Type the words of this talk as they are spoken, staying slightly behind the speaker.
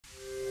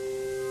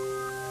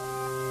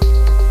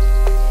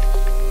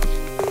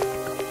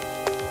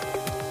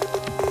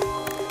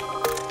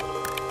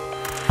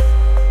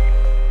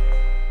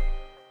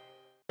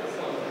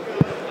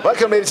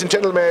Welcome, ladies and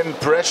gentlemen,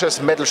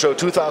 Precious Metal Show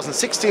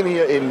 2016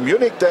 here in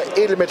Munich, the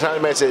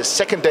Edelmetallmesse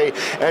second day,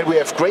 and we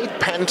have great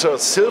Panther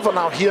Silver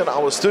now here in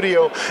our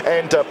studio,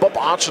 and Bob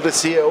Archer, the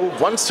CEO,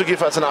 wants to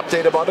give us an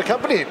update about the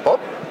company. Bob?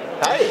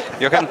 Hi.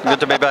 Jochen, good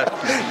to be back.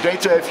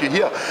 Great to have you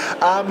here.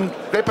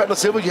 Great Panther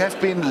Silver, you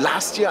have been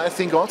last year, I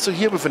think, also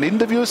here with an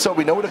interview, so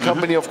we know the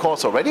company, of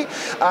course, already.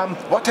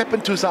 What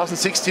happened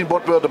 2016?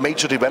 What were the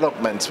major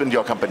developments in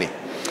your company?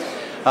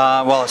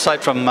 Well,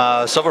 aside from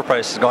silver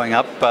prices going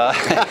up, that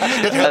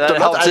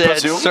helped,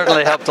 it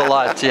certainly helped a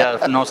lot.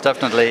 Yeah, most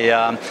definitely.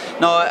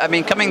 No, I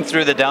mean, coming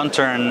through the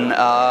downturn,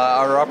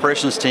 our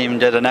operations team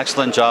did an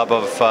excellent job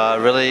of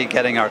really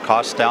getting our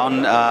costs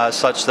down,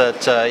 such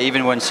that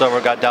even when silver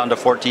got down to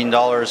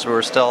 $14, we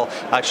were still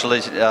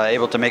actually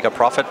able to make a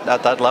profit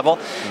at that level.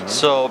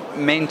 So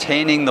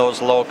maintaining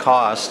those low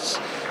costs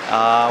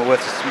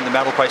with the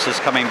metal prices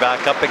coming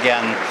back up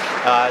again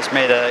has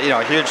made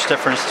a huge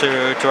difference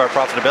to our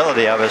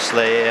profitability,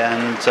 obviously,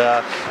 and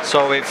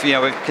so we've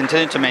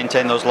continued to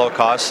maintain those low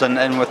costs,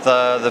 and with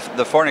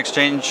the foreign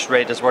exchange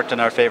rate has worked in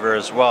our favor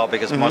as well,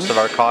 because most of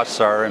our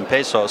costs are in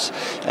pesos,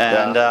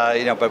 and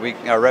but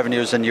our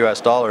revenues in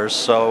US dollars,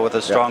 so with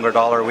a stronger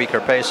dollar,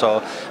 weaker peso,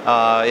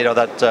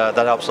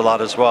 that helps a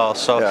lot as well.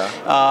 So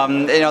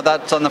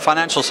that on the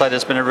financial side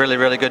has been a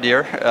really good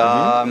year.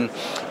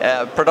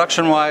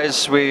 Production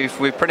wise,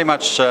 we've pretty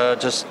much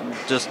just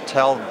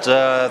held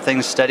things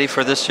steady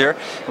for this year.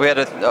 We had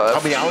how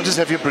many ounces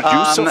have you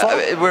produced so far?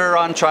 We're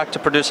on track to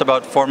produce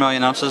about 4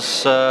 million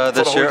ounces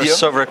this year,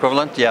 silver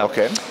equivalent. Yeah.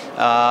 Okay.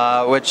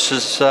 Which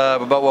is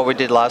about what we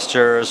did last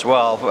year as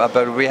well.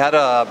 But we had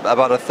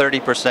about a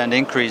 30%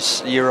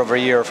 increase year over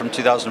year from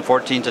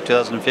 2014 to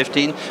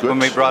 2015 when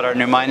we brought our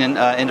new mine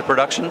into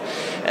production,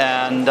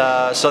 and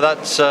so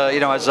that's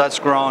as that's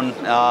grown,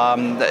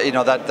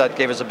 that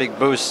gave us a big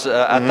boost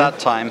at that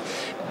time.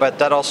 But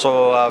that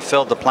also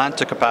filled the plant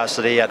to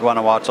capacity at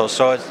Guanajuato.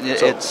 So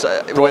it's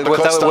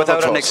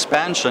without an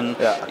expansion,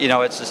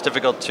 it's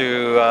difficult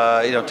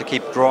to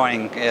keep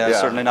growing.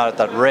 Certainly not at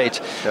that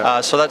rate.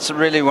 So that's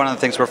really one of the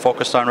things we're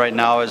focused on right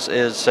now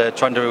is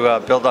trying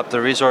to build up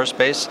the resource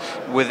base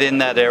within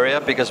that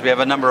area, because we have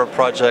a number of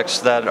projects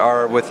that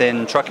are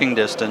within trucking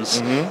distance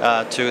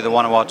to the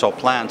Guanajuato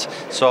plant.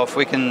 So if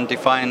we can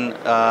define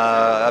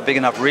a big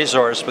enough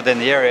resource within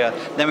the area,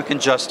 then we can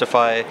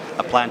justify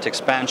a plant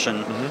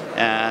expansion.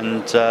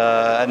 And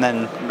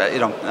then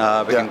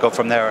we can go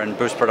from there and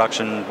boost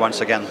production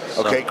once again.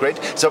 So. Okay, great.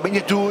 So when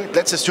you do,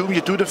 let's assume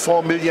you do the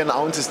 4 million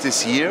ounces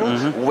this year,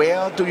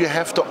 where do you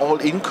have the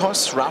all-in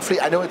costs roughly?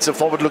 I know it's a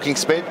forward-looking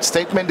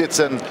statement, it's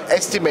an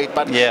estimate,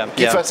 but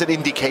give us an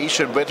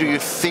indication. Where do you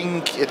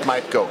think it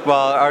might go?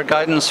 Well, our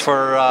guidance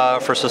for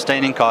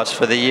sustaining costs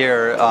for the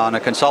year on a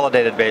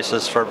consolidated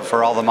basis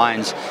for all the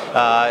mines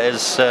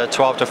is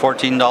 $12 to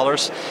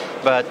 $14.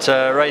 But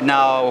right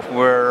now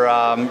we're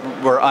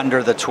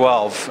under the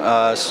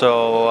 12,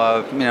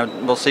 so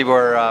we'll see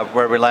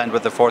where we land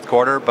with the fourth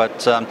quarter.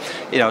 But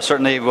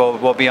certainly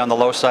we'll be on the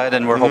low side,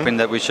 and we're hoping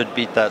that we should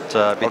beat that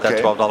that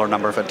 $12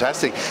 number.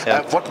 Fantastic.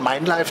 What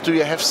mine life do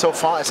you have so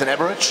far as an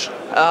average?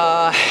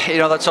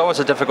 That's always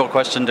a difficult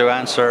question to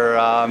answer,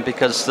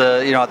 because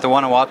at the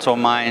Guanajuato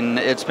mine,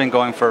 it's been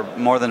going for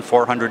more than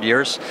 400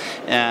 years,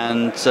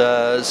 and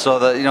so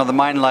the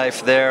mine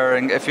life there,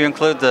 and if you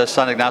include the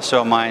San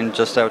Ignacio mine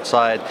just outside,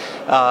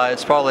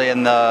 it's probably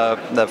in the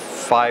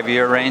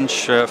 5-year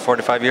range, 4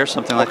 to 5 years,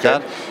 something like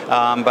that.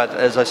 But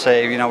as I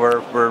say,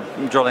 we're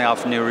drilling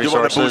off new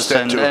resources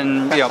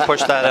and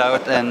push that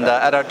out. And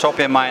at our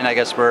Topia mine, I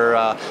guess we're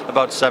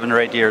about 7 or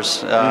 8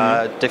 years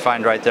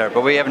defined right there.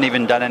 But we haven't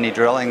even done any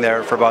drilling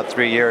there for about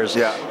 3 years.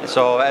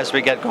 So as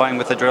we get going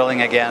with the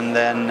drilling again,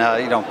 then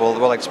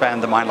we'll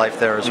expand the mine life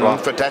there as well.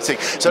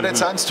 Fantastic. So that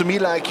sounds to me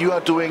like you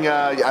are doing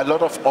a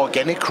lot of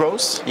organic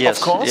growth. Yes.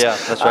 Of course. Yeah,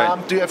 that's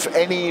right. Do you have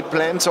any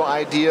plans or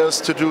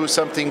ideas to do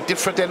something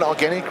different than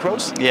organic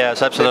growth?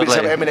 Yes, absolutely. Maybe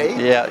some M&A?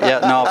 Yeah,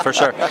 no, for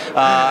sure.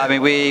 I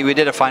mean, we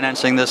did a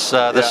financing this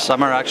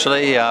summer,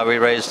 actually. We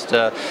raised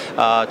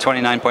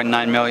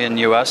 29.9 million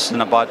US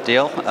in a bought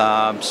deal.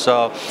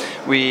 So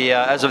we,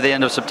 as of the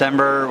end of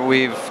September,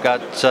 we've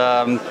got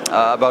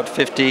about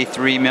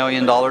 $53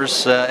 million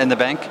in the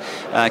bank,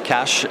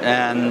 cash,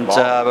 and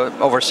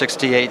over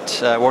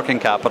 68 working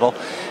capital,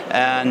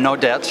 and no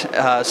debt.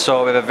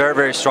 So we have a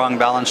very strong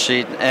balance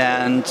sheet,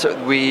 and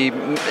we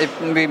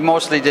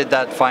mostly did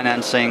that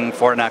financing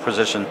for an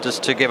acquisition,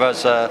 just to give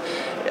us a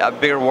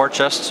bigger war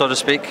chest, so to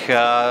speak,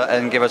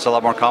 and give us a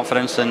lot more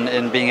confidence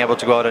in being able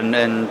to go out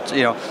and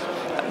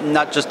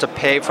not just to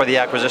pay for the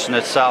acquisition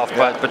itself,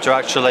 but to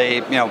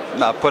actually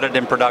put it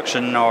in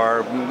production,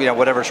 or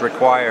whatever's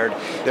required,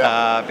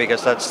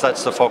 because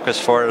that's the focus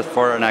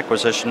for an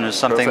acquisition, is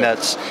something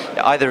that's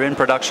either in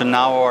production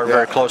now or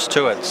very close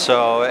to it.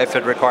 So if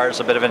it requires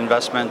a bit of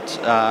investment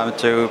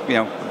to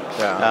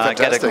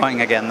get it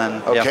going again.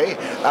 Then. Okay.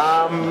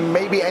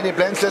 Maybe any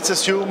plans? Let's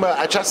assume.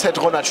 I just had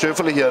Ronald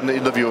Stöferle here in the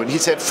interview, and he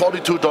said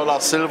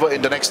 $42 silver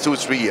in the next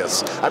 2-3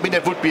 years. I mean,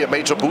 that would be a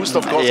major boost,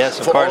 of course, yes,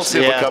 for all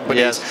silver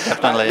companies. Yes,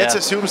 definitely, let's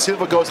assume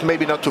silver goes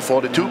maybe not to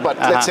 42, but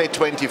let's say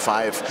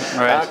 25.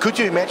 Right. Could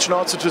you imagine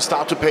also to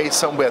start to pay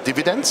somewhere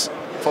dividends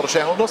for the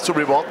shareholders to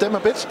reward them a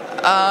bit?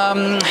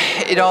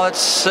 You know,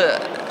 it's.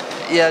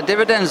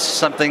 Dividends is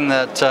something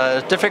that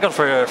is difficult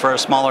for a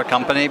smaller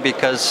company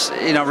because,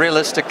 you know,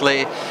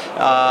 realistically,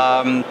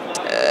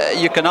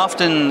 you can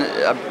often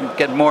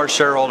get more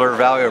shareholder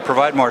value or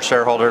provide more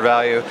shareholder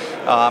value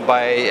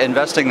by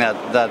investing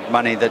that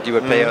money that you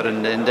would pay out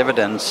in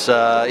dividends,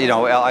 you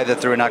know, either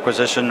through an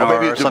acquisition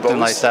or something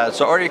like that.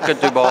 So, or you could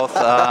do both.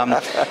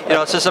 You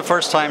know, it's just the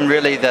first time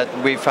really that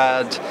we've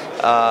had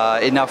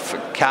enough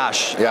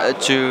cash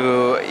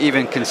to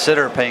even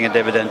consider paying a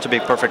dividend, to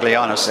be perfectly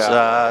honest.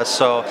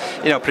 So,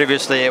 you know,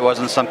 previously it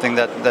wasn't something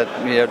that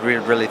we had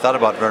really thought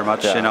about very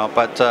much, you know.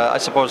 But I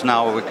suppose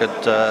now we could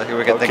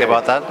think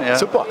about that. Yeah.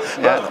 Super.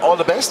 Well, all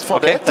the best for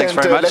that. Thanks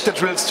very much. Let the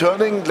drills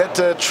turning, let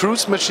the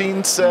truce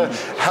machines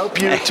help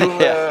you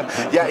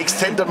to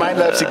extend the mine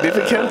life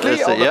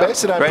significantly. All the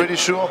best, and I'm pretty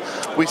sure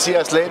we see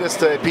us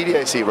latest at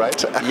PDAC,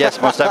 right?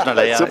 Yes, most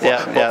definitely. Bob,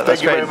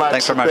 thank you very much.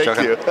 Thanks very much.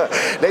 Thank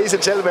you. Ladies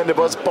and gentlemen, it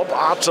was Bob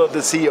Archer, the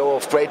CEO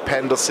of Great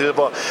Panther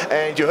Silver,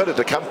 and you heard it.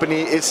 The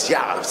company is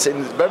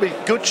in very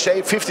good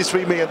shape.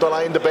 $53 million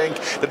in the bank.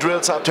 The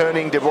drills are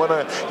turning. They want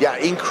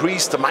to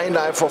increase the mine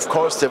life, of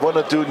course. They want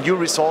to do new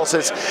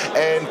resources,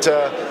 and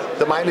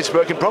the mine is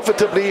working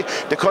profitably.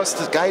 The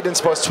cost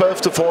guidance was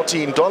 $12 to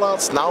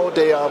 $14. Now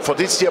they are for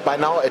this year by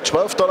now at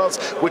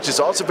 $12, which is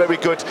also very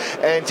good.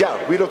 And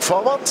we look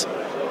forward.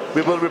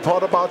 We will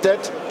report about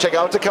that. Check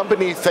out the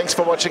company. Thanks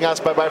for watching us.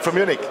 Bye bye from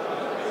Munich.